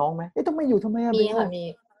นถามน้องไหมต้องไม่อยู่ทำไมอะมีค่ะมี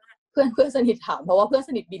เพื่อนสนิทถามเพราะว่าเพื่อนส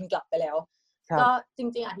นิทบินกลับไปแล้วก็จ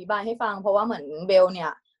ริงๆอธิบายให้ฟังเพราะว่าเหมือนเบลเนี่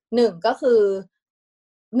ยก็คือ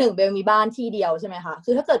เบลมีบ้านที่เดียวใช่ไหมคะ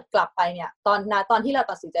คือถ้าเกิดกลับไปเนี่ยตอนที่เรา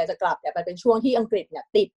ตัดสินใจจะกลับเนี่ยเป็นช่วงที่อังกฤษเนี่ย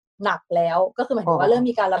ติดหนักแล้วก็คือหมายถึงว่าเริ่ม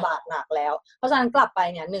มีการระบาดหนักแล้วเพราะฉะนั้นกลับไป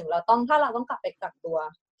เนี่ยถ้าเราต้องกลับไปกักตัว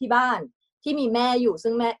ที่บ้านที่มีแม่อยู่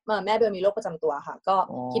ซึ่งแม่เบลมีโรคประจำตัวค่ะก็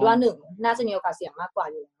คิดว่าน่าจะมีโอกาสเสี่ยงมากกว่า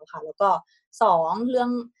อยู่แล้วค่ะแล้วก็2เ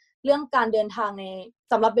รื่องการเดินทางใน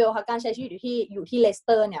สำหรับเบลค่ะการใช้ชีวิตอยู่ที่เลสเต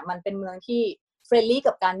อร์เนี่ยมันเป็นเมืองที่เฟรนลี่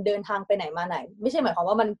กับการเดินทางไปไหนมาไหนไม่ใช่หมายความ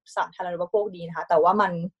ว่ามันสาธารณูปโภคดีนะคะแต่ว่ามั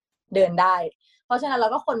นเดินได้เพราะฉะนั้นแล้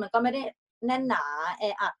วก็คนมันก็ไม่ได้แน่นหนาแอ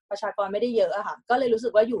อัดประชากรไม่ได้เยอะอะค่ะก็เลยรู้สึ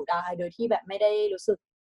กว่าอยู่ได้โดยที่แบบไม่ได้รู้สึก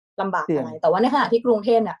ลำบากอะไรแต่ว่าในขณะที่กรุงเท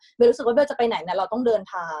พเนี่ยเบลรู้สึกว่าเบลจะไปไหนเนี่ยเราต้องเดิน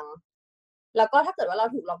ทางแล้วก็ถ้าเกิดว่าเรา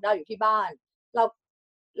ถูกล็อกดาวน์อยู่ที่บ้านเ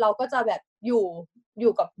ราก็จะแบบอ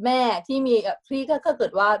ยู่กับแม่ที่มีที่ถ้าเกิ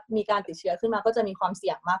ดว่ามีการติดเชื้อขึ้นมาก็จะมีความเ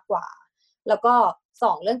สี่ยงมากกว่าแล้วก็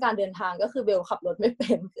2เรื่องการเดินทางก็คือเบลขับรถไม่เ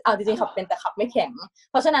ป็นเอาจริงๆขับเป็นแต่ขับไม่แข็ง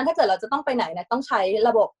เพราะฉะนั้นถ้าเกิดเราจะต้องไปไหนเนี่ยต้องใช้ร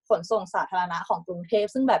ะบบขนส่งสาธารณะของกรุงเทพ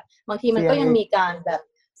ซึ่งแบบบางทีมันก็ยังมีการแบบ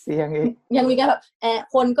เสี่ยงอีกยังมีการแบบ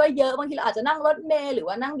คนก็เยอะบางทีเราอาจจะนั่งรถเมล์หรือ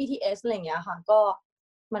ว่านั่ง BTS อะไรอย่างเงี้ยค่ะก็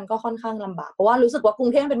มันก็ค่อนข้างลำบากเพราะว่ารู้สึกว่ากรุ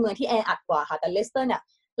งเทพเป็นเมืองที่แออัดกว่าค่ะแต่เลสเตอร์เนี่ย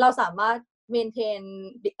เราสามารถ maintain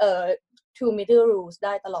 2 meter rules ไ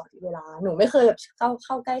ด้ตลอดเวลาหนูไม่เคยแบบเ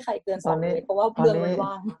ข้าใกล้ใครเกิน2เมตรเพราะว่าเมืองมัน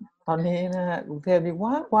ว่างตอนนี้นะฮะกรุงเทพนี่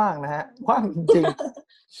ว่างนะฮะว่างจริง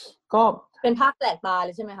ๆก็เป็นภาพแปลกตาเล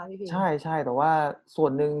ยใช่ไหมคะพี่ใช่แต่ว่าส่ว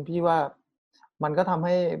นหนึ่งพี่ว่ามันก็ทำใ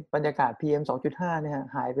ห้บรรยากาศ PM 2.5เนี่ย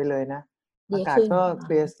หายไปเลยนะอากาศก็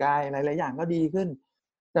clear sky หลายๆอย่างก็ดีขึ้น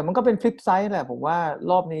แต่มันก็เป็นฟลิปไซด์แหละผมว่า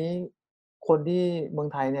รอบนี้คนที่เมือง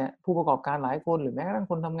ไทยเนี่ยผู้ประกอบการหลายคนหรือแม้กระทั่ง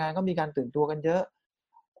คนทำงานก็มีการตื่นตัวกันเยอะ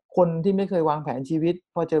คนที่ไม่เคยวางแผนชีวิต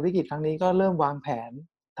พอเจอวิกฤตครั้งนี้ก็เริ่มวางแผน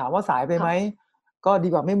ถามว่าสายไปไหมก็ดี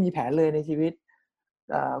กว่าไม่มีแผนเลยในชีวิต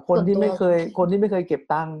คนที่ไม่เคยเก็บ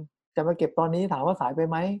ตังค์จะมาเก็บตอนนี้ถามว่าสายไป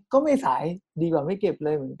ไหมก็ไม่สายดีกว่าไม่เก็บเล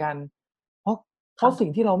ยเหมือนกันเพราะสิ่ง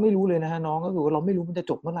ที่เราไม่รู้เลยนะฮะน้องก็คือว่าเราไม่รู้มันจะ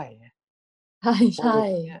จบเมื่อไหร่ไงใช่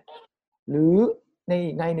หรือใน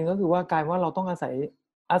อีกในหนึ่งก็คือว่ากลายว่าเราต้องอา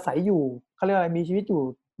ศัยอยู่เขาเรียกอะไรมีชีวิตอยู่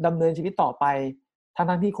ดำเนินชีวิตต่อไป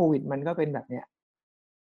ทั้งที่โควิดมันก็เป็นแบบเนี้ย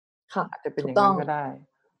อาจจะเป็นอย่างนั้นก็ได้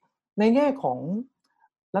ในแง่ของ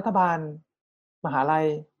รัฐบาลมหาลัย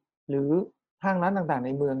หรือห้างร้านต่างๆใน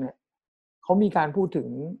เมืองเนี่ยเขามีการพูดถึง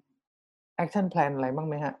action plan อะไรบ้าง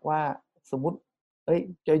ไหมฮะว่าสมมุติ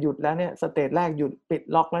จะหยุดแล้วเนี่ยสเตจแรกหยุดปิด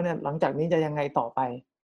ล็อกแล้วเนี่ยหลังจากนี้จะยังไงต่อไป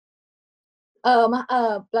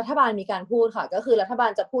รัฐบาลมีการพูดค่ะก็คือรัฐบา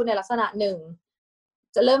ลจะพูดในลักษณะหนึ่ง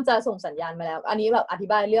จะส่งสัญญาณมาแล้วอันนี้แบบอธิ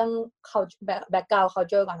บายเรื่อง background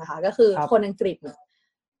culture ก่อนนะคะก็คือคนอังกฤษ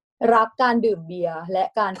รักการดื่มเบียร์และ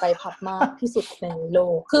การไปผับมากที่สุดในโล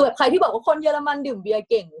กคือแบบใครที่บอกว่าคนเยอรมันดื่มเบียร์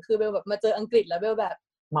เก่งคือเบลแบบมาเจออังกฤษแล้วเบลแบบ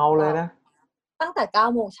เมาเลยนะตั้งแต่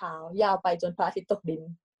 9 โมงเช้ายาวไปจนพระอาทิตย์ตกดิน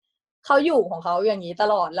เขาอยู่ของเขาอย่างนี้ต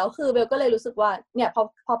ลอดแล้วคือเบลก็เลยรู้สึกว่าเนี่ย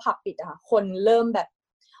พอผับปิดอะค่ะคนเริ่มแบบ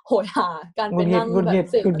โหยหาการไปนั่งแบบ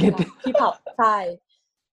เสพที่ผับใช่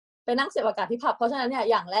ไปนั่งเสพอากาศที่ผับเพราะฉะนั้นเนี่ย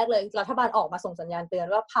อย่างแรกเลยรัฐบาลออกมาส่งสัญญาณเตือน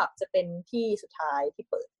ว่าผับจะเป็นที่สุดท้ายที่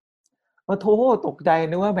เปิดโธ่ตกใจ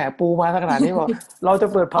นึกว่าแหมปูมาขนาดนี้บอกเราจะ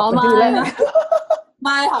เปิดผับเป็นที่แรกไ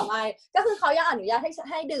ม่ค่ะไม่ก็คือเขายังอนุญาต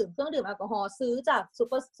ให้ดื่มเครื่องดื่มแอลกอฮอล์ซื้อจากซู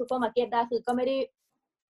เปอร์มาร์เก็ตได้คือก็ไม่ไ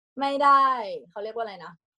ด้เขาเรียกว่าอะไรน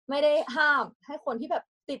ะไม่ได้ห้ามให้คนที่แบบ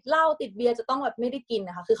ติดเหล้าติดเบียร์จะต้องแบบไม่ได้กิน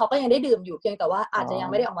นะคะคือเขาก็ยังได้ดื่มอยู่เพียงแต่ว่าอาจจะยัง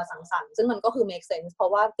ไม่ได้ออกมาสังสรรค์ซึ่งมันก็คือ make sense เพรา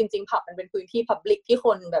ะว่าจริงๆผับมันเป็นพื้นที่ public ที่ค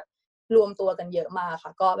นแบบรวมตัวกันเยอะมากค่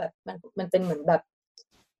ะก็แบบมันเป็นเหมือนแบบ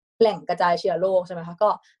แหล่งกระจายเชื้อโรคใช่ไหมคะก็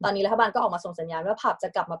ตอนนี้รัฐบาลก็ออกมาส่งสัญญาณว่าผับจะ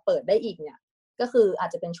กลับมาเปิดได้อีกเนี่ยก็คืออาจ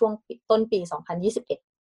จะเป็นช่วงต้นปี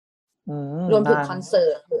2021รวมถึงคอนเสิ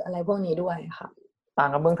ร์ตหรืออะไรพวกนี้ด้วยค่ะต่าง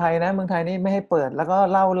กับเมืองไทยนะเมืองไทยนี่ไม่ให้เปิดแล้วก็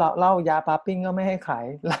เหล้ายาปาปิ้งก็ไม่ให้ขาย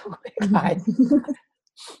เหล้าก็ไม่ให้ขาย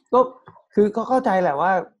ก็คือก็เข้าใจแหละว่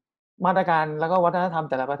ามาตรการแล้วก็วัฒนธรรม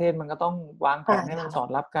แต่ละประเทศมันก็ต้องวางแผนให้มันสอด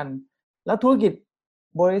รับกันแล้วธุรกิจ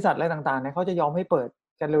บริษัทอะไรต่างๆเนี่ยเขาจะยอมให้เปิด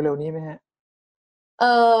กันเร็วๆนี้ไหมฮะ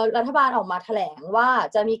รัฐบาลออกมาแถลงว่า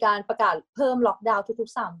จะมีการประกาศเพิ่มล็อกดาวน์ทุก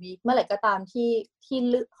ๆ3 วีคเมื่อไหร่ก็ตามที่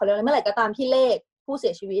เขาเรียกอะไรเมื่อไหร่ก็ตามที่เลขผู้เสี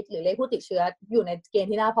ยชีวิตหรือเลขผู้ติดเชื้ออยู่ในเกณฑ์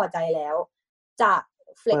ที่น่าพอใจแล้วจะ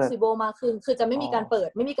flexible มากขึ้นคือจะไม่มีการเปิด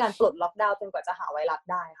ไม่มีการปลดล็อกดาวน์จนกว่าจะหาไวรัส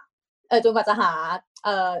ได้ค่ะจนกว่าจะหา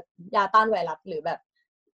ยาต้านไวรัสหรือแบบ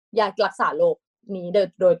ยารักษาโรคนี้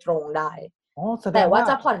โดยตรงได้แต่ว่า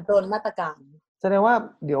จะผ่อนปรนมาตรการแสดงว่า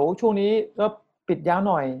เดี๋ยวช่วงนี้ก็ปิดยาว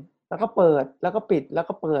หน่อย แล้วก็เปิดแล้วก็ปิดแล้ว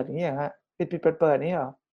ก็เปิดอย่างนี้ฮะปิดเปิดนี่เหร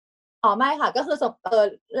ออ๋อไม่ค่ะก็คือ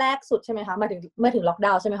แรกสุดใช่ไหมคะมาถึงเมื่อถึงล็อกด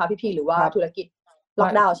าวน์ใช่ไหมคะพี่หรือว่าธุรกิจล็อ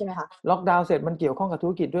กดาวน์ใช่ไหมคะล็อกดาวน์เสร็จมันเกี่ยวข้องกับธุ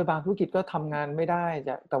รกิจด้วยบางธุรกิจก็ทำงานไม่ได้จ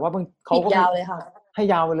ะแต่ว่าเขาปิดก็ยาวเลยค่ะให้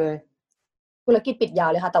ยาวไปเลยธุรกิจปิดยาว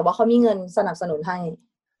เลยค่ะแต่ว่าเขามีเงินสนับสนุนให้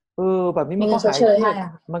แบบนี้มีมันเงิก็หายเครียดนชดเชยให้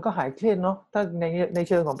มันก็หายเครียดเนาะถ้าในเ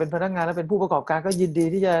ชิงของเป็นพนักงานแล้วเป็นผู้ประกอบการก็ยินดี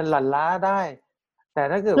ที่จะหลั่นล้าได้แต่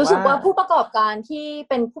ถ้าเกิดรู้สึกว่าว่าผู้ประกอบการที่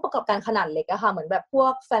เป็นผู้ประกอบการขนาดเล็กอะค่ะเหมือนแบบพว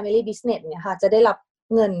ก family business เนี่ยค่ะจะได้รับ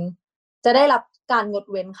เงินจะได้รับการงด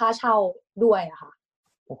เว้นค่าเช่าด้วยอะค่ะ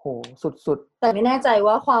โอ้โหสุดแต่ไม่แน่ใจ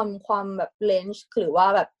ว่าความแบบเลนจ์หรือว่า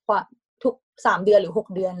แบบความทุก3 เดือนหรือ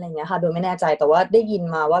6 เดือนอะไรเงี้ยค่ะโดยไม่แน่ใจแต่ว่าได้ยิน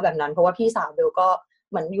มาว่าแบบนั้นเพราะว่าพี่สาวเบลก็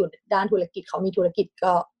เหมือนอยู่ด้านธุรกิจเขามีธุรกิจ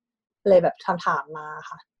ก็เลยแบบถามมา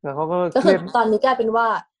ค่ะแล้วเขาก็คือตอนนี้กลายเป็นว่า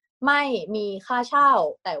ไม่มีค่าเช่า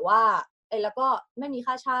แต่ว่าแล้วก็ไม่มี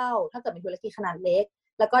ค่าเช่าถ้าเกิดเป็นธุรกิจขนาดเล็ก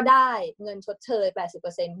แล้วก็ได้เงินชดเชย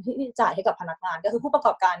 80% ที่จ่ายให้กับพนักงานก็คือผู้ประก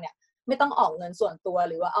อบการเนี่ยไม่ต้องออกเงินส่วนตัว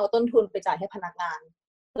หรือว่าเอาต้นทุนไปจ่ายให้พนักงาน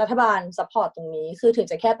รัฐบาลซัพพอร์ตตรงนี้คือถึง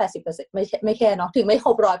จะแค่ 80% ไม่แค่เนาะถึงไม่คร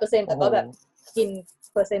บ 100% แต่ก็แบบกิน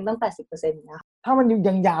เปอร์เซ็นต์ตั้ง 80% นะถ้ามัน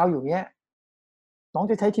ยังยาวอยู่เนี้ยน้อง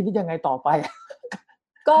จะใช้ชีวิตยังไงต่อไป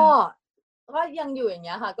ก็ยังอยู่อย่างเ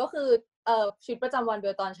งี้ยค่ะก็คือชีวิตประจำวันเบ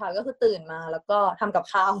ลตอนเช้าก็คือตื่นมาแล้วก็ทำกับ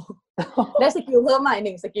ข้าวได้สกิลเพิ่มใหม่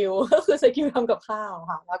1 สกิลก็คือสกิลทำกับข้าว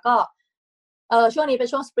ค่ะแล้วก็ช่วงนี้เป็น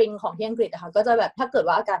ช่วงสปริงของที่อังกฤษอะค่ะก็จะแบบถ้าเกิด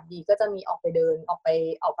ว่าอากาศดีก็จะมีออกไปเดินออกไป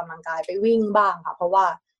ออกกำลังกายไปวิ่งบ้างค่ะเพราะว่า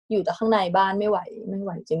อยู่แต่ข้างในบ้านไม่ไหว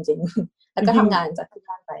จริงๆแล้วก็ทำงานจากที่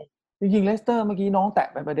บ้านไปจริงๆเลสเตอร์เมื่อกี้น้องแตะ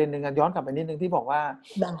ไปประเด็นหนึ่งย้อนกลับไปนิดนึงที่บอกว่า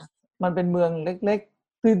มันเป็นเมืองเล็ก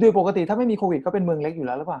ๆคือโดยปกติถ้าไม่มีโควิดก็เป็นเมืองเล็กอยู่แ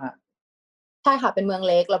ล้วหรือเปล่าฮะใช่ค่ะเป็นเมือง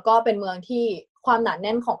เล็กแล้วก็เป็นเมืองที่ความหนาแ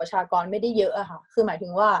น่นของประชากรไม่ได้เยอะอะค่ะคือหมายถึ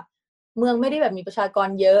งว่าเมืองไม่ได้แบบมีประชากร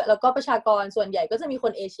เยอะแล้วก็ประชากรส่วนใหญ่ก็จะมีค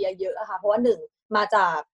นเอเชียเยอะอะค่ะเพราะว่า1มาจา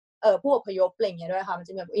กผู้อพยพอะไรอย่างเงี้ยด้วยค่ะมันจ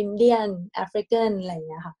ะมีแบบอินเดียนแอฟริกันอะไรอย่าง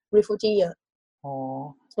เงี้ยค่ะรีฟูจีเยอะอ๋อ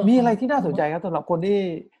มีอะไรที่น่าสนใจครับสำหรับคนที่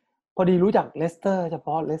พอดีรู้จักเลสเตอร์เฉพ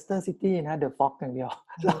าะเลสเตอร์ซิตี้นะเดอะฟ็อกอย่างเดียว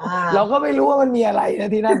เราก็ไม่รู้ว่ามันมีอะไรนะ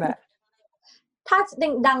ที่นั่นน่ะถ้า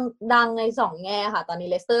ดังใน2 แง่ค่ะตอนนี้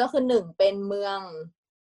เลสเตอร์ก็คือ1เป็นเมือง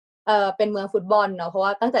เป็นเมืองฟุตบอลเนาะเพราะว่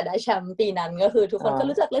าตั้งแต่ได้แชมป์ปีนั้นก็คือทุกคนก็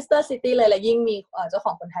รู้จักเลสเตอร์ซิตี้เลยและยิ่งมีเจ้าข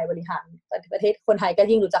องคนไทยบริหารประเทศคนไทยก็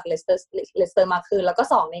ยิ่งรู้จักเลสเตอร์มากขึ้นแล้วก็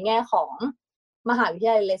2ในแง่ของมหาวิท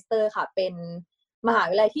ยาลัยเลสเตอร์ค่ะเป็นมหา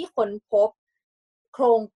วิทยาลัยที่ค้นพบโ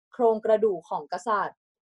ครงกระดูกของกษัตริย์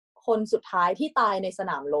คนสุดท้ายที่ตายในส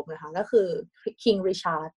นามรบนะคะก็คือ King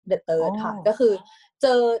Richard the Third ค่ะก็คือเ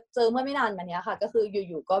จอเมื่อไม่นานมานี้ค่ะก็คือ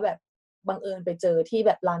อยู่ๆก็แบบบังเอิญไปเจอที่แ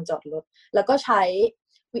บบลานจอดรถแล้วก็ใช้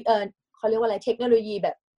เขาเรียกว่าอะไรเทคโนโลยีแบ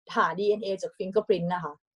บหา DNA จาก fingerprint นะค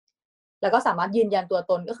ะแล้วก็สามารถยืนยันตัว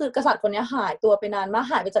ตนก็คือกษัตริย์คนนี้หายตัวไปนานมาก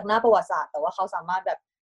หายไปจากหน้าประวัติศาสตร์แต่ว่าเขาสามารถแบบ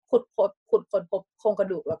ขุดค้นพบโครงกระ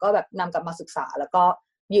ดูกแล้วก็แบบนำกลับมาศึกษาแล้วก็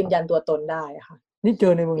ยืนยันตัวตนได้ค่ะนี่เจ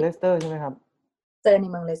อในเมืองเลสเตอร์ใช่ไหมครับเจอใน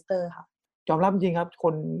เมืองเลสเตอร์ค่ะยอมรับจริงครับ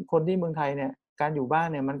คนที่เมืองไทยเนี่ยการอยู่บ้าน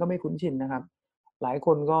เนี่ยมันก็ไม่คุ้นชินนะครับหลายค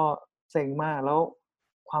นก็เซ็งมากแล้ว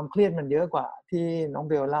ความเครียดมันเยอะกว่าที่น้อง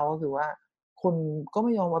เบลเล่าก็คือว่าคนก็ไ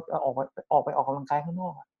ม่ยอมออกไปออกกำลังกายข้างนอ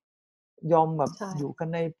กยอมแบบอยู่กัน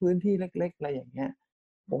ในพื้นที่เล็กๆอะไรอย่างเงี้ย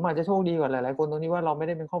ผมอาจจะโชคดีกว่าหลายๆคนตรงนี้ว่าเราไม่ไ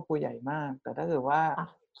ด้เป็นครอบครัวใหญ่มากแต่ถ้าเกิดว่า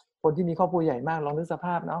คนที่มีครอบครัวใหญ่มากลองนึกสภ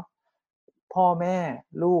าพเนาะพ่อแม่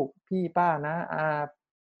ลูกพี่ป้านะอา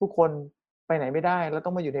ทุกคนไปไหนไม่ได้แล้วต้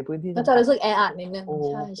องมาอยู่ในพื้นที่ก็จะรู้สึกแออัดนิดนึง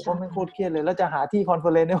ใช่ก็ไม่โคตรเครียดเลยแล้วจะหาที่คอนเฟอ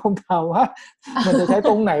เรนซ์ในห้องถามว่ามันจะใช้ต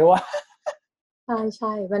รงไหนวะใ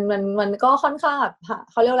ช่มันก็ค่อนข้างแบบ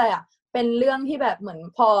เขาเรียกอะไรอ่ะเป็นเรื่องที่แบบเหมือน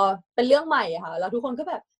พอเป็นเรื่องใหม่อะค่ะแล้วทุกคนก็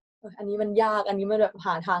แบบอันนี้มันยากอันนี้มันแบบห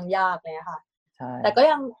าทางยากเลยค่ะแต่ก็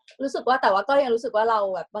ยังรู้สึกว่าแต่ว่าก็ยังรู้สึกว่าเรา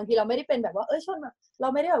แบบบางทีเราไม่ได้เป็นแบบว่าชนแบบเรา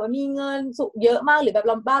ไม่ได้แบบว่ามีเงินสุเยอะมากหรือแบบ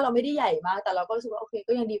บ้านเราไม่ได้ใหญ่มากแต่เราก็รู้สึกว่าโอเค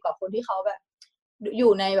ก็ยังดีกว่าคนที่เขาแบบอ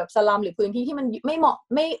ยู่ในแบบสลัมหรือพื้นที่ที่มันไม่เหมาะ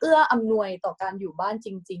ไม่เอื้ออำนวยต่อการอยู่บ้านจ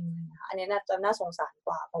ริงๆนะคะอันนี้น่าสงสารก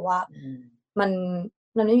ว่าเพราะว่ามัน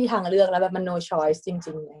ไม่มีทางเลือกแล้วแบบมัน no choice จ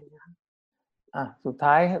ริงๆเลยนะคะสุด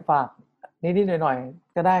ท้ายฝากนิดๆหน่อย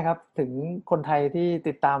ๆก็ได้ครับถึงคนไทยที่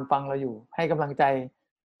ติดตามฟังเราอยู่ให้กำลังใจ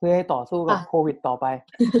เพื่อให้ต่อสู้กับโควิดต่อไป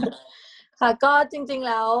ค่ะก็จริงๆ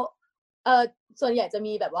แล้วส่วนใหญ่จะ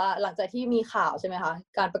มีแบบว่าหลังจากที่มีข่าวใช่ไหมคะ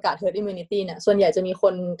การประกาศ herd immunity เนี่ยส่วนใหญ่จะมีค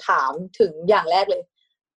นถามถึงอย่างแรกเลย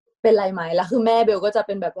เป็นไรไหมแล้วคือแม่เบลก็จะเ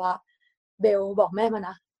ป็นแบบว่าเบลบอกแม่มาน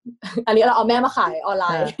ะอันนี้เราเอาแม่มาขายออนไล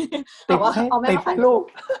น์บอกว่าเอาแม่มาขายลูก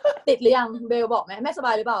ติดหรือยังเบลบอกแม่สบ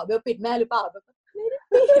ายหรือเปล่าเบลปิดแม่หรือเปล่า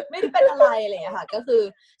ไม่ได้เป็นอะไรอะไรอย่างเงี้ยค่ะก็คือ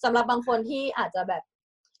สำหรับบางคนที่อาจจะแบบ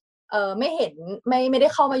ไม่เห็นไม่ได้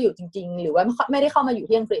เข้ามาอยู่จริงๆหรือว่าไม่ได้เข้ามาอยู่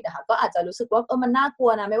ที่อังกฤษนะคะก็อาจจะรู้สึกว่ามันน่ากลัว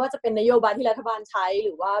นะไม่ว่าจะเป็นนโยบายที่รัฐบาลใช้ห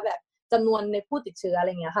รือว่าแบบจำนวนในผู้ติดเชื้ออะไร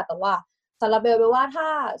เงี้ยค่ะแต่ว่าสำหรับเบลว่าถ้า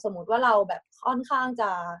สมมติว่าเราแบบค่อนข้างจะ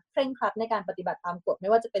เคร่งครัดในการปฏิบัติตามกฎไม่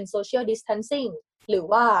ว่าจะเป็น social distancing หรือ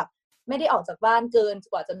ว่าไม่ได้ออกจากบ้านเกิน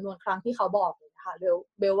กว่าจำนวนครั้งที่เขาบอกนะคะ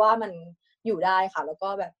เบลว่ามันอยู่ได้ค่ะแล้วก็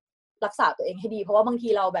แบบรักษาตัวเองให้ดีเพราะว่าบางที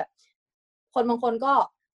เราแบบคนบางคนก็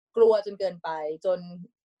กลัวจนเกินไปจน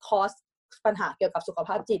คอสปัญหาเกี่ยวกับสุขภ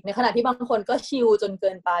าพจิตในขณะที่บางคนก็ชิลจนเกิ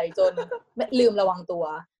นไปจนลืมระวังตัว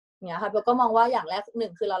เนี่ยค่ะเบลก็มองว่าอย่างแรกหนึ่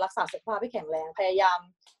งคือเรารักษาสุขภาพให้แข็งแรงพยายาม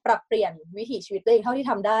ปรับเปลี่ยนวิถีชีวิตตัวเองเท่าที่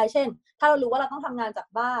ทำได้เช่นถ้าเรารู้ว่าเราต้องทำงานจาก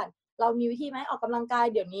บ้านเรามีวิธีไหมออกกำลังกาย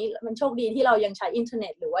เดี๋ยวนี้มันโชคดีที่เรายังใช้อินเทอร์เน็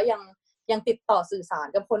ตหรือว่ายังติดต่อสื่อสาร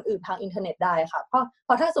กับคนอื่นทางอินเทอร์เน็ตได้ค่ะเพ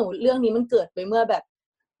ราะถ้าสมมติเรื่องนี้มันเกิดไปเมื่อแบบ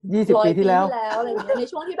20 ปีที่แล้วอะไรอย่างเงี้ยใน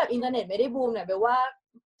ช่วงที่แบบอินเทอร์เน็ตไม่ได้บูมเนี่ยเบลว่า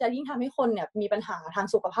จะยิ่งทำให้คนเนี่ยมีปัญหาทาง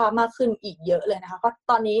สุขภาพมากขึ้นอีกเยอะเลยนะคะเพราะ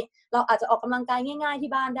ตอนนี้เราอาจจะออกกำลังกายง่ายๆ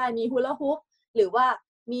ที่บ้านได้มีฮูลาฮูปหรือว่า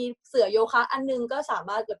มีเสื่อโยคะอันนึงก็สาม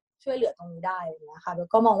ารถช่วยเหลือตรงนี้ได้นะคะแล้ว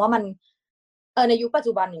ก็มองว่ามันในยุคปัจ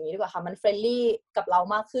จุบันอย่างนี้ดีกว่าค่ะมันเฟรนลี่กับเรา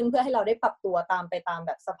มากขึ้นเพื่อให้เราได้ปรับตัวตามแ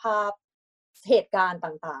บบสภาพเหตุการณ์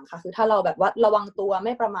ต่างๆค่ะคือถ้าเราแบบว่าระวังตัวไ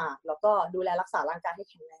ม่ประมาทแล้วก็ดูแลรักษาร่างกายให้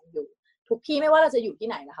แข็งแรงอยู่ทุกที่ไม่ว่าเราจะอยู่ที่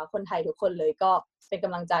ไหนนะคะคนไทยทุกคนเลยก็เป็นก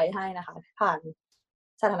ำลังใจให้นะคะผ่าน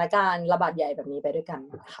สถานการณ์ระบาดใหญ่แบบนี้ไปด้วยกัน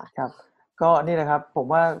ค่ะครับก็นี่นะครับผม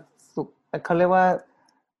ว่าเขาเรียกว่า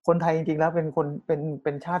คนไทยจริงๆแล้วเ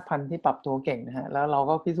ป็นชาติพันธุ์ที่ปรับตัวเก่งนะฮะแล้วเรา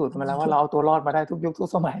ก็พิสูจน์มาแล้วว่าเราเอาตัวรอดมาได้ทุกยุคทุก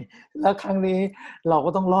สมัยแล้วครั้งนี้เราก็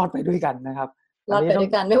ต้องรอดไปด้วยกันนะครับรอดไปด้ว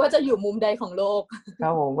ยกันไม่ว่าจะอยู่มุมใดของโลกครั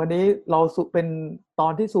บผมวันนี้เราเป็นตอ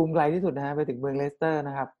นที่ซูมไกลที่สุดนะฮะไปถึงเมืองเลสเตอร์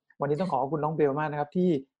นะครับวันนี้ต้องขอบคุณน้องเบลมากนะครับที่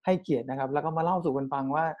ให้เกียรตินะครับแล้วก็มาเล่าสู่กันฟัง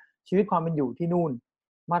ว่าชีวิตความเป็นอยู่ที่นู่น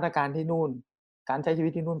มาตรการที่นู่นการใช้ชีวิ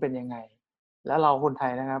ตที่นู่นเป็นยังไงแล้วเราคนไท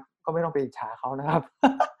ยนะครับก็ไม่ต้องไปอิจฉาเขานะครับ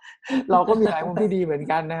เราก็มีหลายมุมที่ดีเหมือน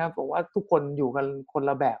กันนะครับผมว่าทุกคนอยู่กันคนล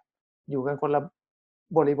ะแบบอยู่กันคนละ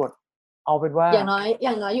บริบทเอาเป็นว่าอย่างน้อ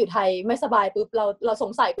ยอยู่ไทยไม่สบายปุ๊บเราส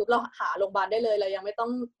งสัยปุ๊บเราหาโรงพยาบาลได้เลยเรายังไม่ต้อง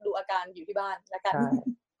ดูอาการอยู่ที่บ้านละกัน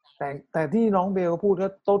แต่ที่น้องเบลพูดก็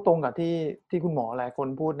โต้ตรงกับที่คุณหมอหลายคน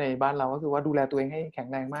พูดในบ้านเราก็คือว่าดูแลตัวเองให้แข็ง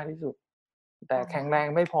แรงมากที่สุดแต่แข็งแรง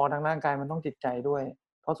ไม่พอทางร่างกายมันต้องจิตใจด้วย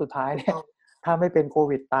เพราะสุดท้ายเนี่ยถ้าไม่เป็นโค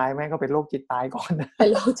วิดตายแม่งก็เป็นโรคจิตตายก่อนเป็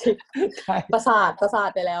นโรคจิตประสาท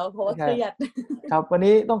ไปแล้วเพราะว่าเครียดครับวัน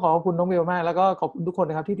นี้ต้องขอบคุณน้องเบลมากแล้วก็ขอบคุณทุกคน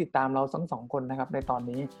นะครับที่ติดตามเราทั้งสองคนนะครับในตอน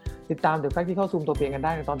นี้ติดตาม The Practical Zoom ตัวเปลี่ยนกันไ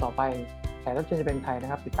ด้ในตอนต่อไปแขกรับเชิญจะเป็นใครน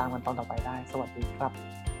ะครับติดตามกันตอนต่อไปได้สวัสดีครับ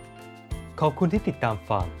ขอบคุณที่ติดตาม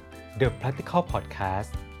ฟัง The Practical Podcast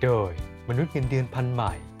โดยมนุษย์เงินเดือนพันให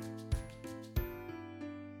ม่